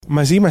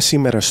Μαζί μας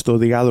σήμερα στο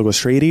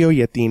Διάλογος Radio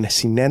για την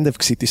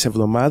συνέντευξη της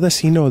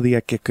εβδομάδας είναι ο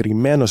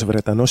διακεκριμένος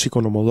Βρετανός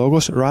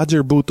οικονομολόγος Roger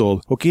Bootle.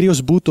 Ο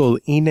κύριος Bootle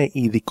είναι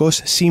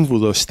ειδικός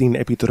σύμβουλος στην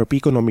Επιτροπή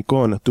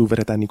Οικονομικών του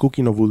Βρετανικού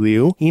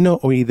Κοινοβουλίου, είναι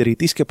ο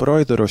ιδρυτής και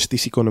πρόεδρος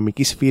της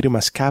οικονομικής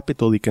φίρμας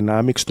Capital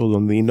Economics στο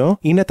Λονδίνο,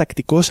 είναι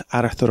τακτικός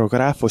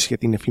αρθρογράφος για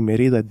την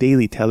εφημερίδα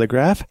Daily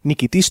Telegraph,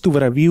 νικητής του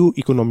βραβείου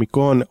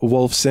οικονομικών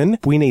Wolfson,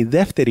 που είναι η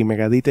δεύτερη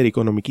μεγαλύτερη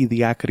οικονομική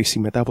διάκριση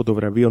μετά από το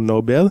βραβείο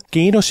Nobel, και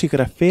είναι ο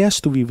συγγραφέας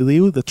του βιβλίου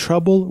The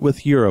Trouble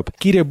with Europe.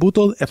 Κύριε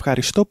Bootle,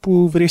 ευχαριστώ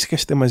που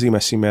βρίσκεστε μαζί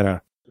μας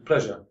σήμερα.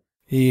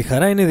 Η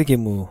χαρά είναι δική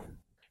μου.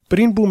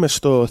 Πριν μπούμε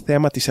στο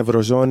θέμα της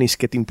Ευρωζώνης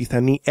και την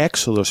πιθανή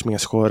έξοδος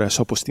μιας χώρας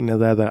όπως την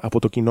Ελλάδα από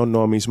το κοινό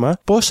νόμισμα,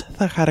 πώς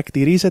θα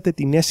χαρακτηρίζετε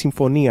τη νέα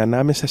συμφωνία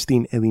ανάμεσα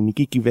στην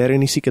ελληνική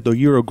κυβέρνηση και το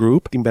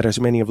Eurogroup την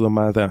περασμένη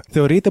εβδομάδα?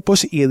 Θεωρείτε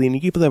πως η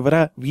ελληνική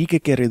πλευρά βγήκε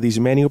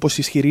κερδισμένη όπως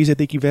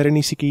ισχυρίζεται η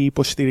κυβέρνηση και οι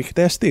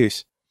υποστηριχτές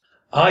της?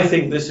 I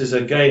think this is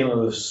a game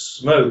of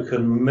smoke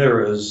and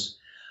mirrors.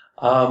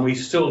 We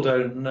still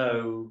don't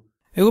know.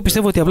 Εγώ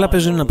πιστεύω ότι απλά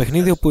παίζουν ένα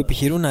παιχνίδι όπου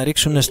επιχειρούν να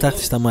ρίξουν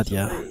στάχτη στα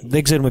μάτια.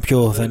 Δεν ξέρουμε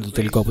ποιο θα είναι το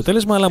τελικό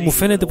αποτέλεσμα, αλλά μου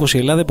φαίνεται πως η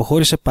Ελλάδα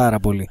υποχώρησε πάρα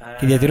πολύ.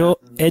 Και διατηρώ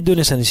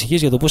έντονες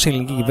ανησυχίες για το πώς η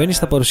ελληνική κυβέρνηση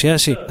θα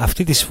παρουσιάσει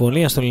αυτή τη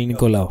συμφωνία στον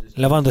ελληνικό λαό,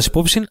 λαμβάνοντας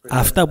υπόψη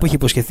αυτά που έχει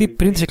υποσχεθεί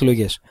πριν τις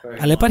εκλογές.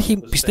 Αλλά υπάρχει,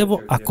 πιστεύω,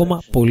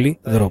 ακόμα πολύ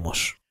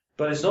δρόμος.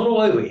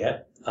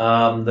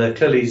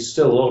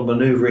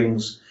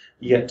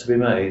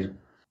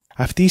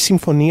 Αυτή η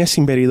συμφωνία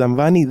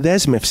συμπεριλαμβάνει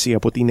δέσμευση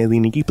από την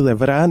ελληνική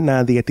πλευρά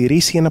να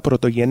διατηρήσει ένα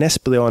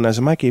πρωτογενές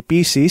πλεόνασμα και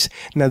επίσης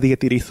να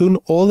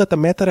διατηρηθούν όλα τα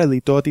μέτρα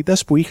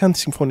λιτότητας που είχαν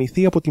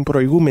συμφωνηθεί από την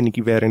προηγούμενη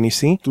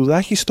κυβέρνηση,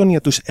 τουλάχιστον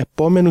για τους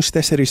επόμενους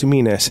 4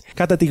 μήνες.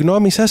 Κατά τη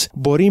γνώμη σας,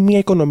 μπορεί μια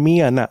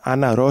οικονομία να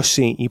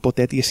αναρρώσει υπό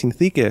τέτοιες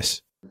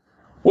συνθήκες?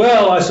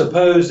 Well, I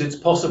suppose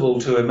it's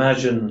possible to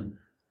imagine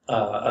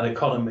an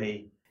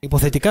economy.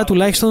 Υποθετικά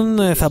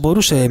τουλάχιστον θα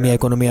μπορούσε μια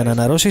οικονομία να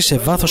αναρρώσει σε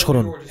βάθος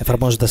χρόνου,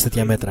 εφαρμόζοντας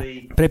τέτοια μέτρα.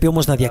 Πρέπει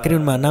όμως να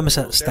διακρίνουμε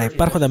ανάμεσα στα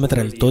υπάρχοντα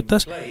μέτρα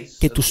λιτότητας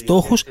και τους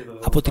στόχους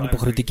από την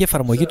υποχρεωτική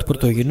εφαρμογή του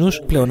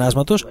πρωτογενούς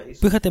πλεονάσματος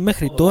που είχατε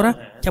μέχρι τώρα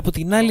και από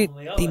την άλλη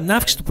την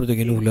αύξηση του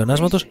πρωτογενού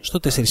πλεονάσματος στο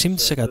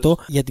 4,5%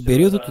 για την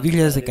περίοδο του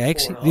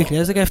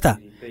 2016-2017.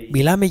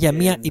 Μιλάμε για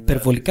μια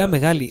υπερβολικά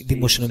μεγάλη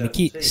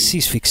δημοσιονομική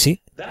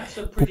σύσφυξη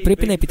που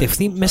πρέπει να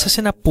επιτευχθεί μέσα σε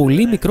ένα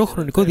πολύ μικρό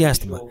χρονικό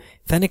διάστημα.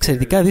 Θα είναι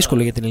εξαιρετικά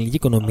δύσκολο για την ελληνική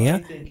οικονομία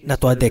να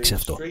το αντέξει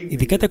αυτό.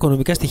 Ειδικά τα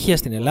οικονομικά στοιχεία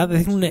στην Ελλάδα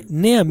δείχνουν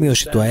νέα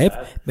μείωση του ΑΕΠ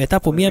μετά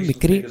από μια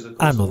μικρή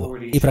άνοδο.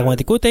 Η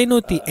πραγματικότητα είναι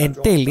ότι εν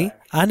τέλει,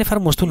 αν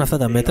εφαρμοστούν αυτά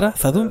τα μέτρα,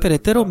 θα δούμε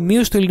περαιτέρω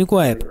μείωση του ελληνικού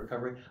ΑΕΠ.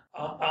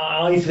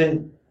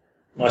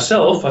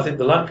 Myself, I think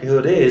the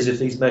likelihood is, if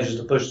these measures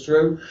are pushed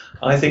through,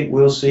 I think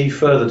we'll see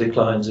further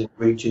declines in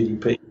Greek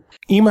GDP.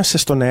 Είμαστε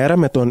στον αέρα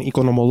με τον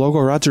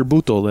οικονομολόγο Roger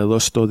Bootle εδώ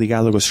στο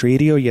Διάλογος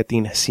Radio για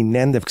την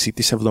συνέντευξη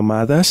της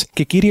εβδομάδας.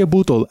 Και κύριε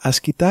Bootle, ας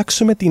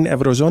κοιτάξουμε την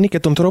Ευρωζώνη και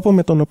τον τρόπο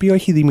με τον οποίο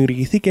έχει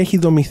δημιουργηθεί και έχει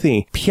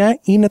δομηθεί. Ποια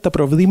είναι τα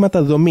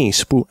προβλήματα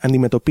δομής που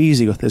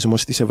αντιμετωπίζει ο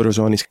θεσμός της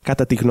Ευρωζώνης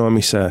κατά τη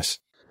γνώμη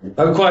σας?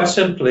 Quite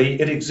simply,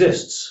 it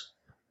exists.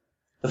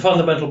 The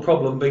fundamental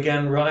problem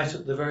began right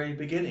at the very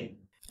beginning.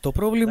 Το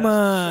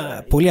πρόβλημα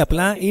πολύ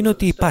απλά είναι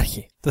ότι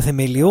υπάρχει. Το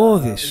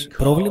θεμελιώδης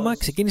πρόβλημα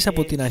ξεκίνησε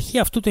από την αρχή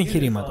αυτού του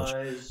εγχειρήματος.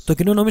 Το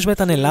κοινό νόμισμα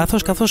ήταν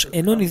λάθος, καθώς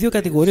ενώνει δύο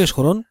κατηγορίες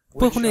χωρών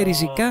που έχουν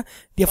ριζικά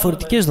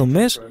διαφορετικές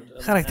δομές,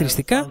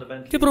 χαρακτηριστικά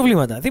και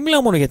προβλήματα. Δεν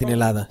μιλάω μόνο για την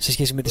Ελλάδα σε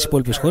σχέση με τις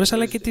υπόλοιπες χώρες,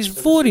 αλλά και τις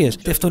βόρειες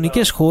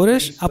τευτονικές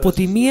χώρες από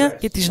τη μία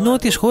και τις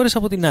νότιες χώρες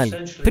από την άλλη.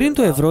 Πριν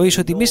το ευρώ, οι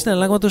ισοτιμίες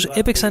συναλλάγματος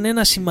έπαιξαν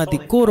ένα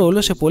σημαντικό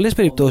ρόλο σε πολλές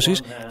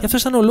περιπτώσεις, και αυτό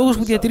ήταν ο λόγος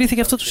που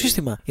διατηρήθηκε αυτό το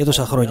σύστημα για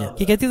τόσα χρόνια.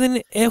 Και γιατί δεν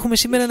έχουμε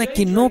σήμερα ένα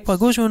κοινό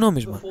παγκόσμιο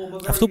νόμισμα?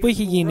 Αυτό που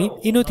έχει γίνει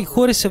είναι ότι οι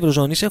χώρες της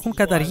Ευρωζώνης έχουν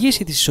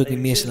καταργήσει τις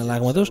ισοτιμίες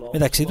συναλλάγματος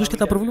μεταξύ τους και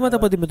τα προβλήματα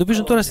που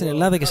αντιμετωπίζουν τώρα στην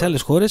Ελλάδα και σε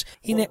άλλες χώρες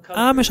είναι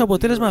άμεσο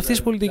αποτέλεσμα αυτής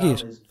της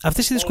πολιτικής.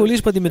 Αυτές οι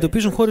δυσκολίες που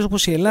αντιμετωπίζουν χώρες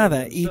όπως η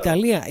Ελλάδα, η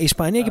Ιταλία, η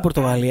Ισπανία και η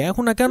Πορτογαλία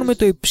έχουν να κάνουν με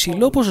το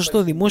υψηλό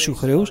ποσοστό δημόσιου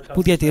χρέους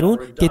που διατηρούν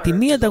και τη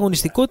μη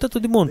ανταγωνιστικότητα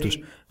των τιμών τους.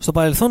 Στο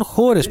παρελθόν,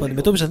 χώρες που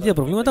αντιμετώπιζαν τέτοια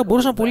προβλήματα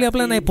μπορούσαν πολύ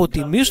απλά να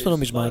υποτιμήσουν το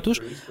νόμισμά τους,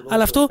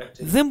 αλλά αυτό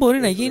δεν μπορεί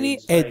να γίνει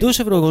εντός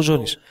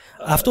Ευρωζώνης.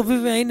 Αυτό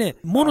βέβαια είναι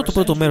μόνο το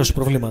πρώτο μέρος του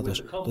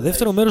προβλήματος. Το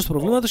δεύτερο μέρος του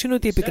προβλήματος είναι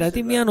ότι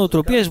επικρατεί μια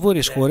νοοτροπία στις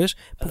βόρειες χώρες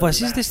που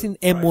βασίζεται στην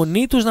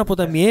αιμονή τους να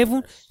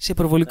αποταμιεύουν σε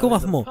υπερβολικό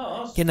βαθμό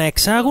και να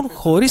εξάγουν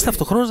χωρίς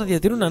ταυτοχρόνως να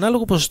διατηρούν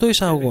ανάλογο ποσοστό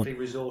εισαγωγών.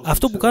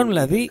 Αυτό που κάνουν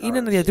δηλαδή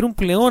είναι να διατηρούν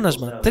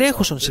πλεόνασμα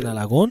τρέχουσων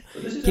συναλλαγών,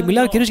 και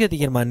μιλάω κυρίως για τη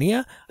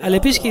Γερμανία, αλλά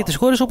επίσης και για τις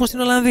χώρες όπως την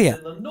Ολλανδία.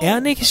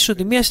 Εάν έχεις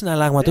ισοτιμία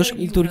συναλλάγματος,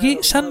 λειτουργεί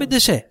σαν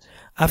μεντεσέ.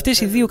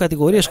 Αυτές οι δύο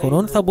κατηγορίες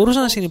χωρών θα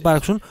μπορούσαν να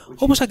συνυπάρξουν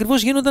όπως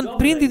ακριβώς γίνονταν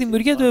πριν τη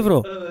δημιουργία του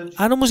ευρώ.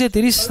 Αν όμως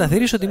διατηρήσεις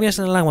σταθερή ισοτιμία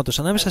συναλλάγματος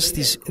ανάμεσα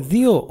στις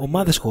δύο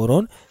ομάδες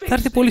χωρών, θα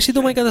έρθει πολύ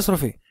σύντομα η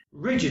καταστροφή.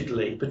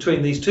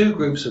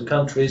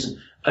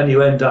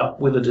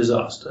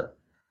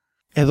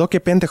 Εδώ και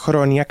 5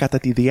 χρόνια, κατά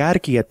τη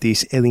διάρκεια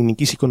της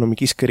ελληνικής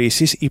οικονομικής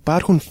κρίσης,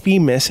 υπάρχουν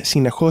φήμες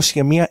συνεχώς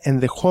για μια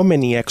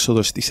ενδεχόμενη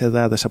έξοδος της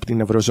Ελλάδας από την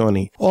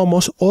Ευρωζώνη.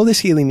 Όμως,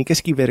 όλες οι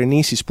ελληνικές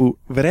κυβερνήσεις που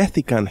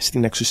βρέθηκαν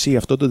στην εξουσία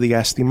αυτό το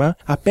διάστημα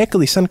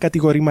απέκλεισαν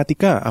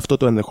κατηγορηματικά αυτό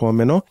το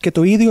ενδεχόμενο και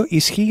το ίδιο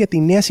ισχύει για τη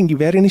νέα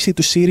συγκυβέρνηση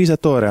του ΣΥΡΙΖΑ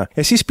τώρα.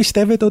 Εσείς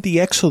πιστεύετε ότι η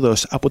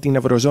έξοδος από την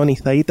Ευρωζώνη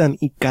θα ήταν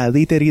η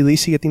καλύτερη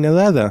λύση για την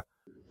Ελλάδα?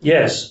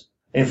 Yes.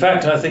 In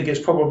fact, I think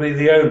it's probably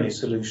the only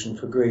solution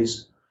for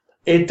Greece.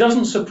 It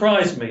doesn't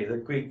surprise me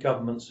that Greek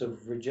governments have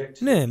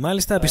rejected. Ναι,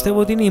 μάλιστα πιστεύω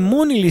ότι είναι η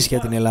μόνη λύση για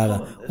την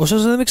Ελλάδα.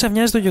 Ωστόσο, δεν με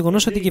ξαφνιάζει το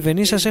γεγονός ότι οι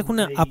κυβερνήσεις σας έχουν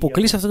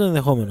αποκλείσει αυτό το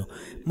ενδεχόμενο.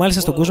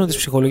 Μάλιστα, στον κόσμο της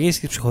ψυχολογίας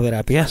και της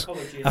ψυχοθεραπείας,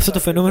 αυτό το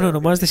φαινόμενο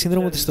ονομάζεται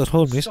σύνδρομο της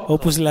Στοκχόλμης,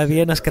 όπου δηλαδή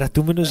ένας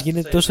κρατούμενος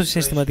γίνεται τόσο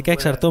συναισθηματικά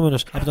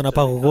εξαρτώμενος από τον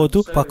απαγωγό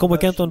του, που ακόμα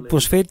και αν τον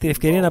προσφέρει την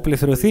ευκαιρία να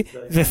απελευθερωθεί,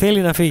 δεν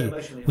θέλει να φύγει.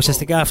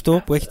 Ουσιαστικά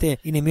αυτό που έχετε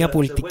είναι μια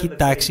πολιτική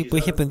τάξη που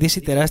έχει επενδύσει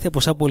τεράστια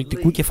ποσά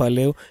πολιτικού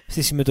κεφαλαίου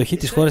στη συμμετοχή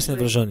της χώρας στην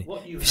Ευρωζώνη.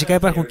 Φυσικά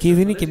υπάρχουν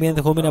κίνδυνοι και μια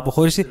ενδεχόμενη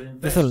αποχώρηση.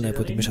 Δεν θέλω να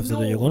υποτιμήσω αυτό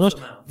το γεγονός.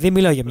 Δεν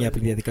μιλάω για μια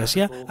απλή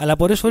διαδικασία, αλλά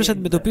πολλές φορές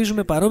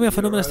αντιμετωπίζουμε παρόμοια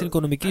φαινόμενα στην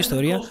οικονομική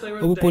ιστορία,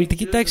 όπου η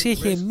πολιτική τάξη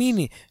έχει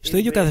εμείνει στο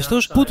ίδιο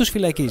καθεστώς που τους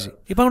φυλακίζει.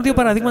 Υπάρχουν 2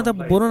 παραδείγματα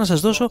που μπορώ να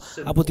σας δώσω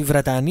από τη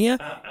Βρετανία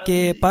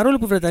και παρόλο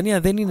που η Βρετανία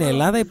δεν είναι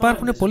Ελλάδα,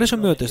 υπάρχουν πολλές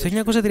ομοιότητες. Το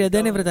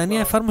 1931 η Βρετανία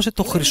εφάρμοσε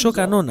το χρυσό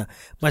κανόνα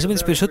μαζί με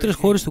τις περισσότερες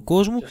χώρες του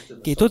κόσμου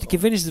και η τότε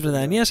κυβέρνηση της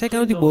Βρετανίας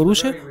έκανε ό,τι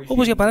μπορούσε,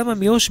 όπως για παράδειγμα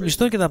μειώσεις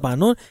μισθών και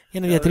δαπανών για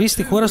να διατηρήσει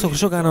τη χώρα στο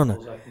χρυσό κανόνα.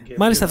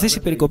 Μάλιστα, αυτές οι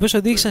περικοπές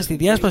οδήγησαν στη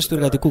διάσπαση του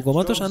Εργατικού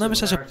Κόμματος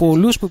ανάμεσα σε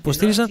πολλούς που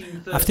υποστήριζαν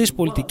αυτές τις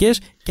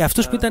πολιτικές και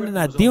αυτούς που ήταν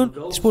εναντίον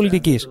της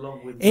πολιτικής.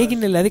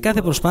 Έγινε δηλαδή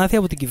κάθε προσπάθεια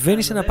από την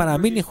κυβέρνηση να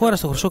παραμείνει η χώρα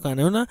στο χρυσό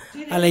κανόνα,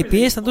 αλλά οι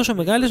πιέσεις ήταν τόσο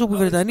μεγάλες όπου η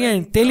Βρετανία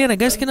εν τέλει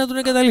αναγκάστηκε να τον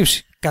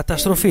εγκαταλείψει.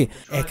 Καταστροφή.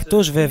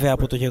 Εκτός βέβαια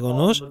από το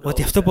γεγονός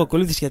ότι αυτό που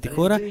ακολούθησε για τη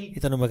χώρα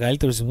ήταν ο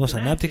μεγαλύτερος ρυθμός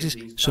ανάπτυξης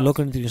σε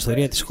ολόκληρη την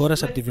ιστορία της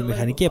χώρας από τη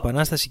βιομηχανική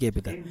επανάσταση και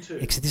έπειτα.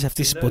 Εξαιτίας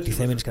αυτής της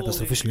υποτιθέμενης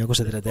καταστροφής του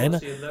 1931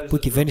 που η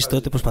κυβέρνηση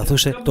τότε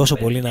προσπαθούσε τόσο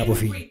πολύ να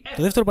αποφύγει.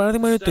 Το δεύτερο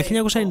παράδειγμα είναι ότι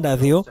το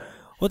 1992,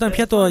 όταν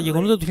πια τα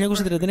γεγονότα του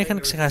 1931 είχαν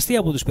ξεχαστεί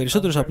από τους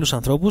περισσότερους απλούς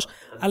ανθρώπους,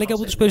 αλλά και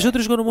από τους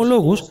περισσότερους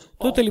οικονομολόγους,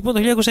 τότε λοιπόν το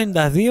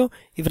 1992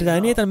 η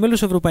Βρετανία ήταν μέλος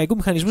του Ευρωπαϊκού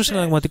Μηχανισμού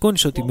Συναλλαγματικών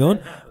Ισοτιμιών,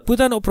 που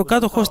ήταν ο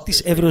προκάτοχος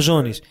της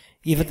Ευρωζώνης.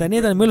 Η Βρετανία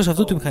ήταν μέλος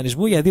αυτού του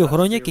μηχανισμού για 2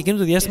 χρόνια και εκείνο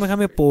το διάστημα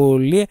είχαμε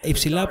πολύ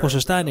υψηλά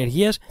ποσοστά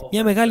ανεργίας,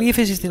 μια μεγάλη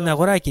ύφεση στην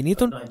αγορά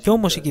ακινήτων, και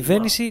όμως η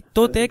κυβέρνηση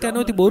τότε έκανε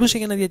ό,τι μπορούσε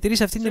για να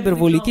διατηρήσει αυτή την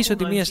υπερβολική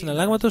ισοτιμία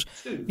συναλλάγματος,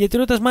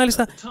 διατηρώντας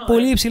μάλιστα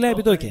πολύ υψηλά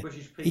επιτόκια.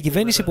 Η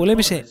κυβέρνηση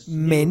πολέμησε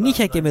με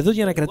νύχια και με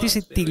δόντια να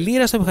κρατήσει τη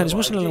λίρα στο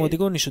μηχανισμό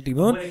συναλλαγματικών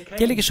ισοτιμιών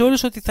και έλεγε σε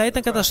όλους ότι θα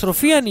ήταν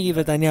καταστροφή αν η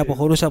Βρετανία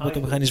αποχωρούσε από το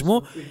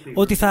μηχανισμό,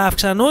 ότι θα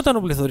αυξανόταν ο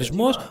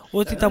πληθωρισμός,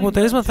 ότι τα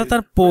αποτελέσματα θα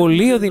ήταν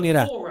πολύ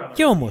οδυνηρά.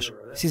 Και όμως,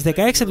 στις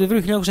 16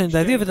 Σεπτεμβρίου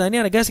 1992 η Βρετανία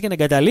αναγκάστηκε να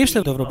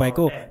εγκαταλείψει το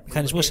Ευρωπαϊκό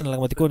Μηχανισμό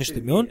Συναλλαγματικών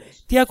Ισοτιμιών.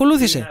 Τι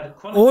ακολούθησε?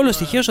 Όλος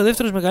τυχαίως ο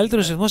δεύτερος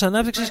μεγαλύτερος ρυθμός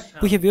ανάπτυξης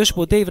που είχε βιώσει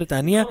ποτέ η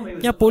Βρετανία,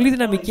 μια πολύ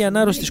δυναμική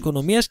ανάρρωση της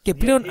οικονομίας, και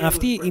πλέον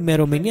αυτή η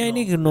ημερομηνία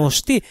είναι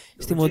γνωστή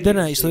στη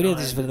μοντέρνα ιστορία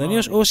της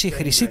Βρετανίας ως η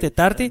Χρυσή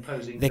Τετάρτη,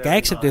 16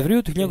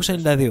 Σεπτεμβρίου του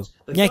 1992.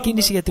 Μια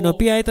κίνηση για την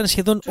οποία ήταν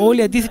σχεδόν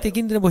όλοι αντίθετοι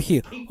εκείνη την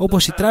εποχή,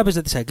 όπως η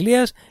Τράπεζα της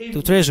Αγγλίας,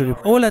 το Treasury,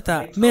 όλα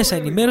τα μέσα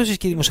ενημέρωσης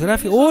και οι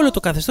δημοσιογράφοι, όλο το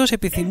καθεστώς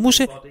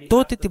επιθυμούσε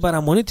τότε την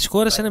παραμονή της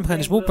χώρας σε ένα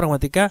μηχανισμό που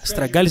πραγματικά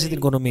στραγγάλιζε την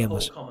οικονομία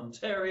μας.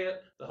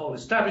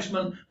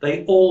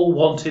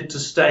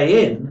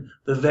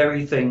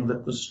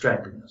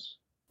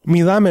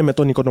 Μιλάμε με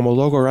τον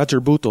οικονομολόγο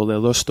Roger Bootle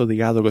εδώ στο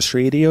Διάλογος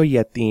Radio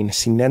για την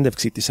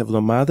συνέντευξη της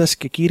εβδομάδας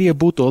και κύριε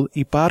Bootle,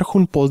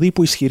 υπάρχουν πολλοί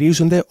που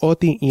ισχυρίζονται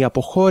ότι η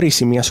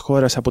αποχώρηση μιας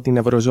χώρας από την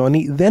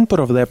Ευρωζώνη δεν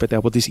προβλέπεται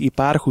από τις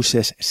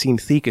υπάρχουσες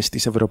συνθήκες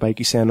της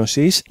Ευρωπαϊκής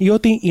Ένωσης ή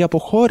ότι η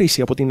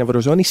αποχώρηση από την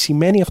Ευρωζώνη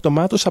σημαίνει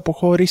αυτομάτως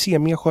αποχώρηση για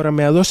μια χώρα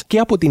μέλος και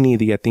από την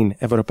ίδια την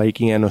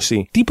Ευρωπαϊκή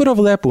Ένωση. Τι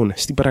προβλέπουν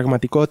στην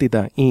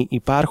πραγματικότητα οι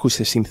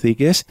υπάρχουσες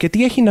συνθήκες και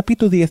τι έχει να πει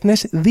το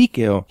διεθνές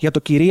δίκαιο για το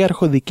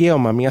κυρίαρχο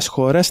δικαίωμα μιας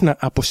χώρας να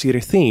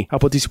αποσυρθεί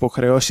από τις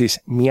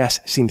υποχρεώσεις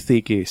μιας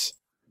συνθήκης?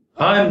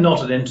 I'm not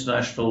an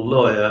international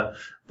lawyer,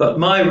 but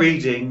my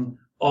reading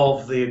of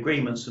the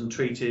agreements and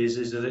treaties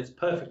is that it's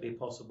perfectly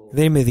possible.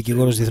 Δεν είμαι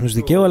δικηγόρος διεθνούς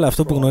δικαίου, αλλά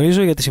αυτό που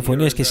γνωρίζω για τις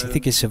συμφωνίες και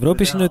συνθήκες της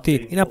Ευρώπης είναι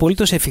ότι είναι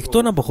απολύτως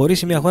εφικτό να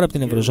αποχωρήσει μια χώρα από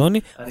την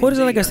Ευρωζώνη χωρίς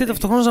να αναγκαστεί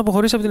ταυτοχρόνως να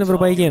αποχωρήσει από την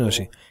Ευρωπαϊκή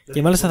Ένωση.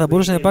 Και μάλιστα θα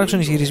μπορούσαν να υπάρξουν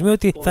ισχυρισμοί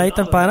ότι θα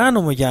ήταν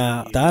παράνομο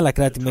για τα άλλα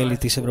κράτη-μέλη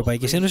της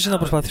Ευρωπαϊκής Ένωσης να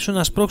προσπαθήσουν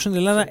να σπρώξουν την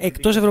Ελλάδα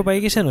εκτός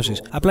Ευρωπαϊκής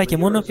Ένωσης, απλά και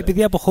μόνο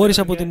επειδή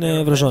αποχώρησε από την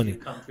Ευρωζώνη.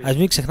 Ας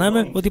μην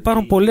ξεχνάμε ότι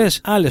υπάρχουν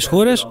πολλές άλλες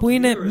χώρες που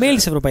είναι μέλη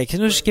της Ευρωπαϊκής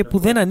Ένωσης και που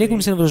δεν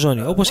ανήκουν στην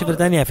Ευρωζώνη, όπως η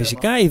Βρετανία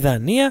φυσικά, η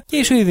Δανία και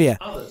η Σουηδία.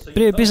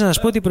 Πρέπει επίσης να σας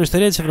πω ότι η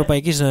προϊστορία της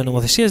ευρωπαϊκής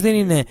νομοθεσίας δεν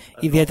είναι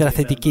ιδιαίτερα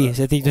θετική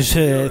σε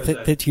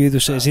τέτοιου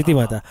είδους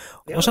ζητήματα.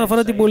 Όσον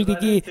αφορά την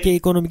πολιτική και η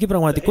οικονομική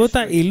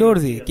πραγματικότητα, οι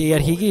Λόρδοι και οι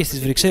αρχηγοί στις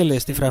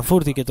Βρυξέλλες, στη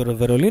Φραγκφούρτη και το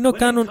Βερολίνο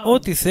κάνουν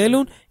ό,τι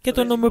θέλουν και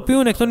το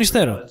νομιμοποιούν εκ των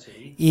υστέρων.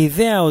 Η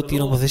ιδέα ότι η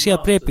νομοθεσία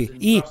πρέπει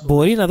ή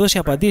μπορεί να δώσει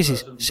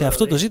απαντήσεις σε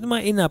αυτό το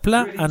ζήτημα είναι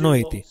απλά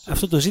ανόητη.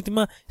 Αυτό το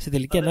ζήτημα, σε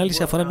τελική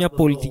ανάλυση, αφορά μια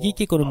πολιτική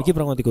και οικονομική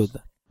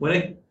πραγματικότητα. When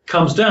it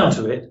comes down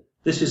to it,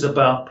 This is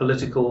about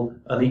political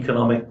and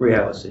economic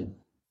reality.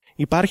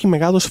 Υπάρχει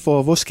μεγάλος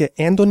φόβος και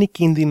έντονη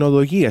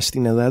κινδυνολογία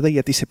στην Ελλάδα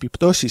για τις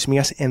επιπτώσεις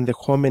μιας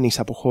ενδεχόμενης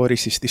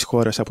αποχώρησης της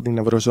χώρας από την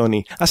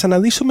Ευρωζώνη. Ας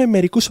αναλύσουμε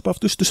μερικούς από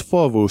αυτούς τους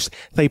φόβους.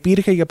 Θα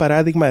υπήρχε, για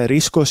παράδειγμα,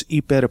 ρίσκος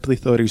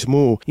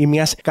υπερπληθωρισμού ή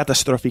μιας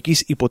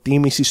καταστροφικής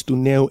υποτίμησης του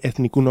νέου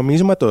εθνικού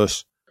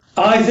νομίσματος?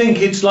 I think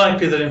it's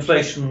likely that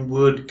inflation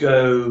would go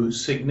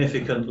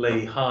significantly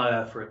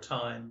higher for a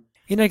time.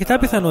 Είναι αρκετά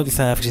πιθανό ότι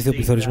θα αυξηθεί ο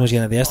πληθωρισμός για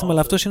ένα διάστημα,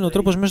 αλλά αυτός είναι ο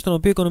τρόπος μέσω στον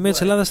οποίο η οικονομία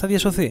της Ελλάδας θα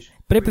διασωθεί.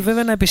 Πρέπει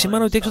βέβαια να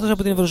επισημάνω ότι η έξοδος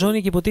από την Ευρωζώνη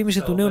και η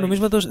υποτίμηση του νέου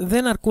νομίσματος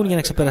δεν αρκούν για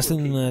να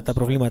ξεπεραστούν τα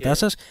προβλήματά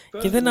σας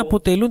και δεν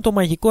αποτελούν το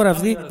μαγικό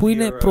ραβδί που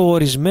είναι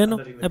προορισμένο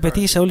να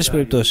πετύχει σε όλες τις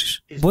περιπτώσεις.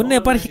 Μπορεί να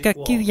υπάρχει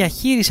κακή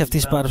διαχείριση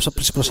αυτής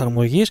της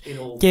προσαρμογής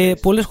και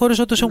πολλές χώρες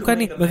όντως έχουν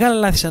κάνει μεγάλα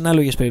λάθη σε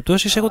ανάλογες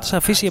περιπτώσεις, έχοντας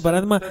αφήσει για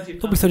παράδειγμα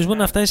τον πληθωρισμό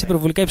να φτάνει σε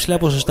υπερβολικά υψηλά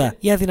ποσοστά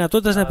ή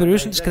αδυνατότητας να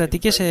περιορίσουν τις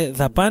κρατικές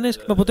δαπάνες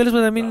με αποτέλεσμα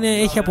να μην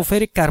έχει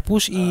αποφέρει καρπούς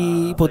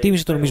η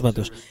υποτίμηση του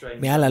νομίσματος.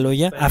 Με άλλα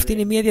λόγια, αυτή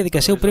είναι μια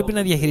διαδικασία που πρέπει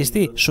να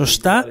διαχειριστεί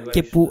σωστά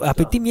και που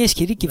απαιτεί μια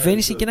ισχυρή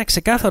κυβέρνηση και ένα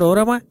ξεκάθαρο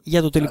όραμα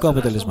για το τελικό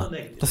αποτέλεσμα.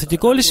 Το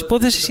θετικό όλης της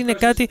υπόθεσης είναι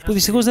κάτι που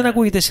δυστυχώς δεν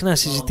ακούγεται συχνά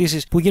στις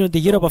συζητήσεις που γίνονται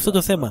γύρω από αυτό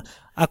το θέμα.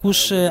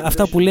 Ακούς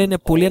αυτά που λένε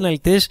πολλοί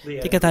αναλυτές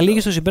και καταλήγει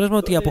στο συμπέρασμα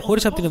ότι η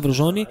αποχώρηση από την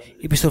Ευρωζώνη,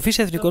 η επιστροφή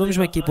σε εθνικό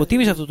νόμισμα και η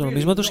υποτίμηση αυτού του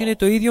νομίσματος είναι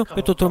το ίδιο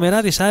με το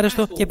τρομερά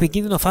δυσάρεστο και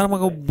επικίνδυνο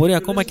φάρμακο που μπορεί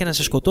ακόμα και να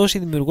σε σκοτώσει,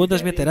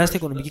 δημιουργώντας μια τεράστια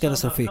οικονομική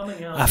καταστροφή.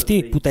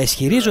 Αυτοί που τα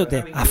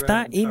ισχυρίζονται αυτά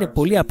είναι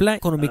πολύ απλά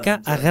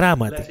οικονομικά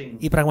αγράμματοι.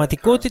 Η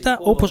πραγματικότητα,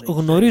 όπως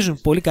γνωρίζουν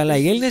πολύ καλά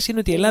οι Έλληνες, είναι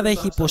ότι η Ελλάδα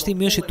έχει υποστεί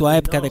μείωση του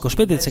ΑΕΠ κατά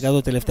 25%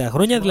 τα τελευταία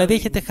χρόνια, δηλαδή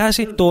έχετε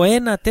χάσει το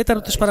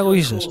 1/4 της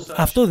παραγωγής σας.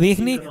 Αυτό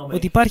δείχνει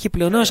ότι υπάρχει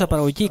πλεονάζουσα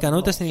παραγωγική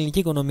ικανότητα στην ελληνική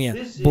οικονομία.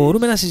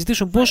 Μπορούμε να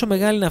συζητήσουμε πόσο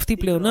μεγάλη είναι αυτή η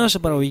πλεονάζουσα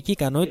παραγωγική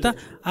ικανότητα,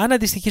 αν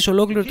αντιστοιχεί σε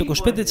ολόκληρο το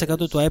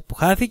 25% του ΑΕΠ που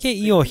χάθηκε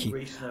ή όχι.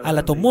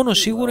 Αλλά το μόνο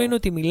σίγουρο είναι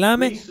ότι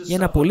μιλάμε για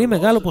ένα πολύ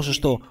μεγάλο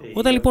ποσοστό.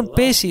 Όταν λοιπόν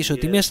πέσει η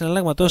ισοτιμία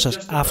συναλλάγματός σας,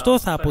 αυτό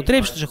θα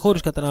αποτρέψει τους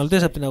εγχώριους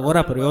καταναλωτές από την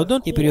αγορά προϊόντων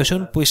και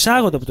υπηρεσιών που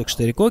εισάγονται από το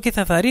εξωτερικό και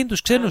θα θαρρύνει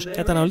τους ξένους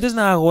καταναλωτές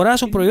να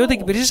αγοράσουν προϊόντα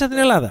και υπηρεσίες από την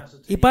Ελλάδα.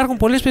 Υπάρχουν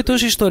πολλές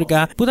περιπτώσεις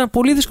ιστορικά που ήταν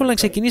πολύ δύσκολο να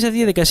ξεκινήσει αυτή η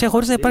διαδικασία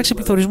χωρίς να υπάρξει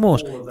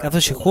πληθωρισμός,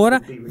 καθώς η χώρα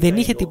δεν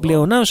είχε την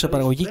πλεονάζουσα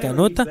παραγωγική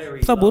ικανότητα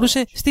που θα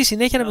μπορούσε στη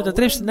συνέχεια να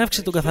μετατρέψει την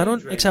αύξηση των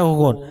καθαρών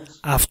εξαγωγών.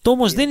 Αυτό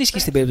όμως δεν ισχύει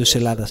στην περίπτωση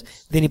της Ελλάδας.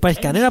 Δεν υπάρχει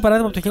κανένα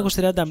παράδειγμα από το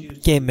 1930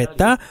 και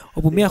μετά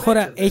όπου μια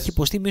χώρα έχει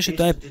υποστεί μείωση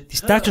του ΑΕΠ της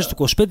τάξης του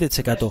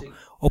 25%.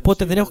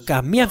 Οπότε δεν έχω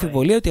καμία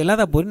αμφιβολία ότι η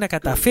Ελλάδα μπορεί να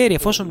καταφέρει,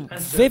 εφόσον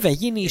βέβαια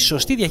γίνει η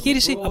σωστή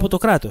διαχείριση από το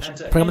κράτος.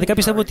 Πραγματικά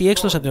πιστεύω ότι η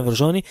έξοδος από την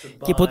Ευρωζώνη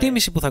και η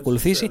υποτίμηση που θα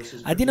ακολουθήσει,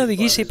 αντί να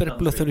οδηγήσει σε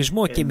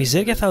υπερπληθωρισμό και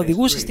μιζέρια, θα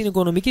οδηγούσε στην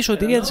οικονομική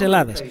σωτηρία της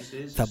Ελλάδας.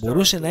 Θα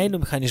μπορούσε να είναι ο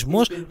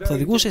μηχανισμός που θα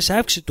οδηγούσε σε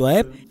αύξηση του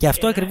ΑΕΠ και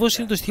αυτό ακριβώς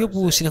είναι το στοιχείο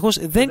που συνεχώς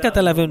δεν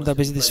καταλαβαίνουν τα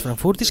πεζίτες της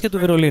Φραγκφούρτης και του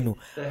Βερολίνου.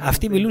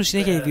 Αυτοί μιλούν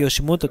συνέχεια για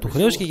βιωσιμότητα του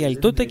χρέους και για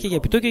λιτότητα και για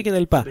επιτόκια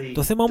κτλ.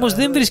 Το θέμα όμως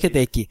δεν βρίσκεται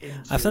εκεί.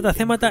 Αυτά τα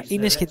θέματα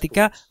είναι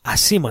σχετικά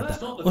ασήμαντα.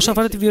 Όσον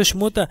αφορά τη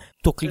βιωσιμότητα,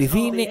 το κλειδί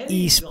είναι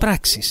οι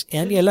εισπράξεις.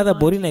 Εάν η Ελλάδα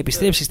μπορεί να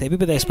επιστρέψει στα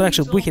επίπεδα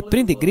εισπράξεων που είχε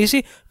πριν την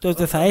κρίση,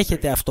 τότε θα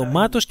έχετε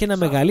αυτομάτως και ένα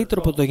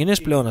μεγαλύτερο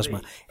πρωτογενές πλεόνασμα.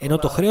 Ενώ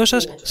το χρέος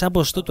σας, σαν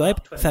ποσοστό του ΑΕΠ,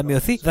 θα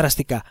μειωθεί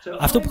δραστικά.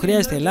 Αυτό που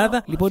χρειάζεται η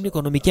Ελλάδα, λοιπόν, είναι η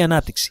οικονομική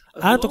ανάπτυξη.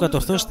 Αν το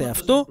κατορθώσετε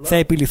αυτό, θα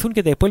επιληθούν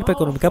και τα υπόλοιπα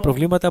οικονομικά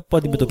προβλήματα που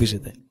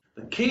αντιμετωπίζετε.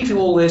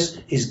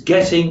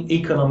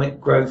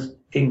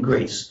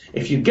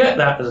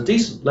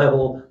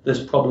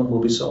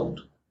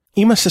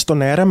 Είμαστε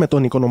στον αέρα με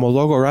τον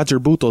οικονομολόγο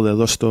Roger Bootle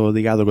εδώ στο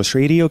Διάλογος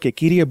Radio και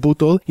κύριε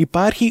Bootle,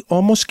 υπάρχει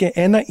όμως και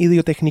ένα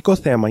ιδιοτεχνικό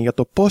θέμα για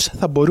το πώς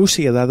θα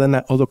μπορούσε η Ελλάδα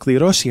να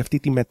ολοκληρώσει αυτή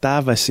τη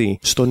μετάβαση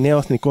στο νέο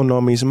εθνικό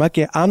νόμισμα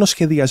και αν ο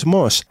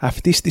σχεδιασμός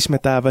αυτής της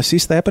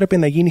μετάβασης θα έπρεπε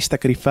να γίνει στα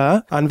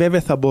κρυφά, αν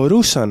βέβαια θα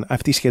μπορούσαν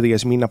αυτοί οι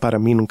σχεδιασμοί να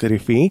παραμείνουν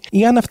κρυφοί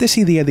ή αν αυτές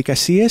οι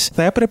διαδικασίες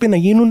θα έπρεπε να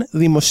γίνουν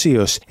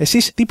δημοσίως.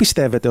 Εσείς τι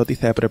πιστεύετε ότι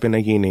θα έπρεπε να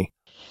γίνει?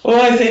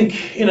 Well, I think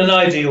in an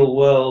ideal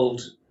world,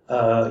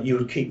 you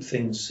would keep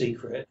things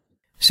secret.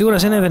 Σίγουρα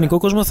σε ένα ιδανικό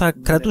κόσμο θα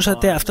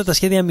κρατούσατε αυτά τα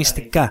σχέδια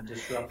μυστικά.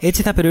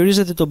 Έτσι θα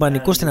περιορίζετε τον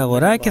πανικό στην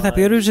αγορά και θα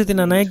περιορίζετε την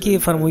ανάγκη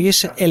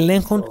εφαρμογής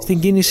ελέγχων στην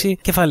κίνηση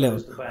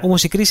κεφαλαίων.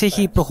 Όμως η κρίση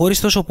έχει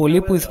προχωρήσει τόσο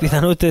πολύ που οι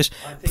πιθανότητες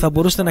που θα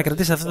μπορούσατε να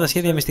κρατήσετε αυτά τα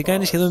σχέδια μυστικά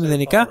είναι σχεδόν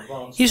μηδενικά,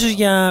 ίσως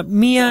για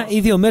 1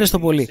 ή 2 μέρες το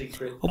πολύ.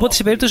 Οπότε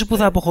σε περίπτωση που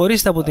θα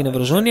αποχωρήσετε από την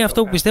Ευρωζώνη,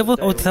 αυτό που πιστεύω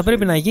ότι θα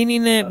πρέπει να γίνει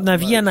είναι να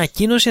βγει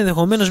ανακοίνωση,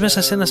 ενδεχομένως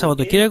μέσα σε ένα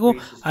Σαββατοκύριακο,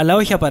 αλλά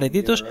όχι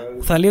απαραίτητος,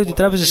 που θα λέει ότι οι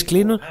τράπεζες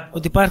κλείνουν,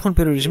 ότι υπάρχουν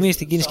περιορισμοί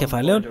στην κίνηση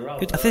κεφαλαίων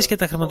και τα θέσεις και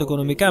τα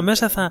χρηματοοικονομικά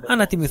μέσα θα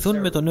ανατιμηθούν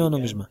με το νέο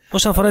νόμισμα.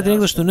 Όσον αφορά την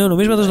έκδοση του νέου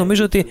νομίσματος,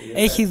 νομίζω ότι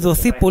έχει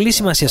δοθεί πολύ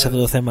σημασία σε αυτό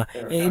το θέμα.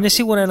 Είναι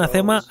σίγουρα ένα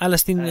θέμα, αλλά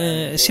στην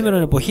σήμερα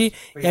εποχή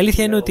η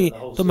αλήθεια είναι ότι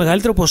το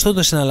μεγαλύτερο ποσοστό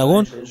των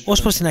συναλλαγών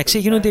ως προς την αξία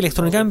γίνονται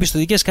ηλεκτρονικά με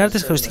πιστωτικές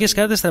κάρτες, χρεωστικές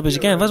κάρτες,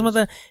 τραπεζικά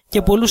εμβάσματα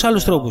και πολλούς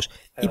άλλους τρόπους.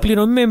 Η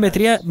πληρωμή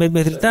με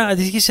μετρητά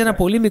αντιστοιχεί σε ένα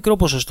πολύ μικρό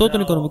ποσοστό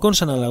των οικονομικών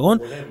συναλλαγών,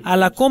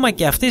 αλλά ακόμα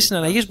και αυτές οι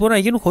συναλλαγές μπορούν να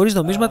γίνουν χωρίς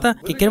νομίσματα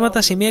και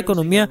κέρματα σε μια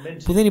οικονομία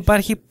που δεν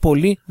υπάρχει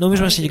πολύ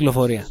νόμισμα σε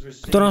κυκλοφορία.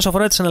 Τώρα, όσον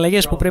αφορά τις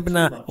συναλλαγές που πρέπει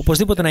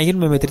οπωσδήποτε να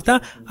γίνουν με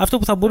μετρητά, αυτό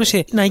που θα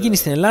μπορούσε να γίνει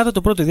στην Ελλάδα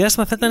το πρώτο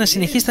διάστημα θα ήταν να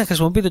συνεχίσετε να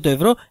χρησιμοποιείτε το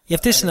ευρώ για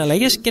αυτές τις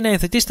συναλλαγές και να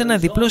υιοθετήσετε ένα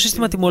διπλό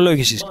σύστημα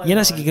τιμολόγησης για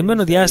ένα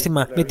συγκεκριμένο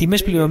διάστημα με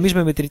τιμές πληρωμής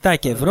με μετρητά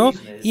και ευρώ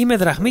ή με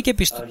δραχμή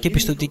και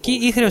πιστωτική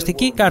ή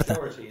χρεωστική κάρτα.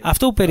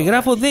 Αυτό που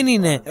περιγράφω δεν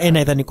είναι ένα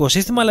ιδανικό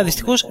σύστημα, αλλά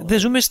δυστυχώς δεν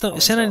ζούμε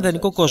σε έναν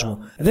ιδανικό κόσμο.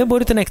 Δεν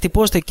μπορείτε να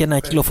εκτυπώσετε και να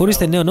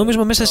κυκλοφορήσετε νέο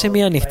νόμισμα μέσα σε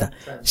μία νύχτα.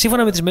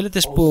 Σύμφωνα με τις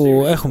μελέτες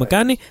που έχουμε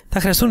κάνει, θα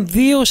χρειαστούν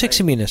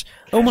 2-6 μήνες.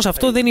 Όμως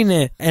αυτό δεν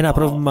είναι ένα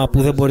πρόβλημα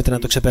που δεν μπορείτε να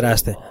το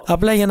ξεπεράσετε.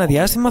 Απλά για ένα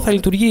διάστημα θα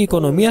λειτουργεί η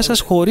οικονομία σας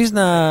χωρίς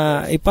να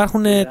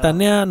υπάρχουν τα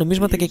νέα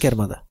νομίσματα και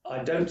κέρματα.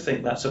 I don't think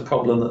that's a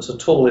problem that's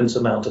at all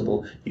insurmountable.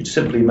 You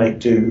simply make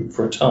do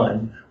for a time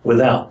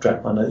without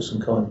drachma notes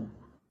and coin.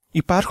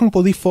 Υπάρχουν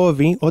πολλοί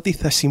φόβοι ότι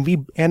θα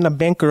συμβεί ένα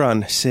bank run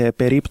σε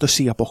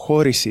περίπτωση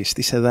αποχώρησης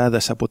της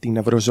Ελλάδας από την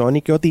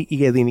Ευρωζώνη και ότι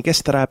οι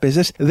ελληνικές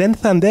τράπεζες δεν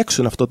θα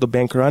αντέξουν αυτό το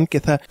bank run και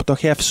θα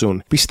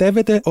πτωχεύσουν.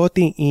 Πιστεύετε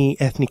ότι η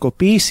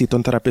εθνικοποίηση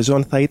των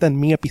τραπεζών θα ήταν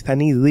μια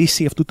πιθανή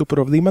λύση αυτού του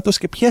προβλήματος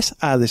και ποιες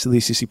άλλες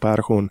λύσεις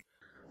υπάρχουν?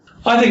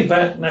 I think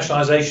bank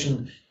nationalization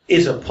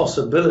is a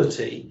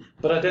possibility,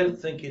 but I don't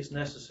think it's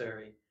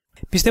necessary.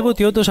 Πιστεύω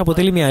ότι όντως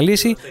αποτελεί μια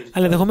λύση,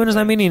 αλλά ενδεχομένως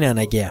να μην είναι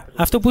αναγκαία.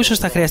 Αυτό που ίσως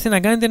θα χρειαστεί να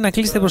κάνετε είναι να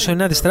κλείσετε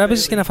προσωρινά τις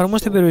τράπεζες και να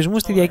εφαρμόσετε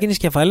περιορισμούς στη διακίνηση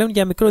κεφαλαίων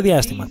για μικρό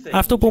διάστημα.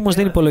 Αυτό που όμως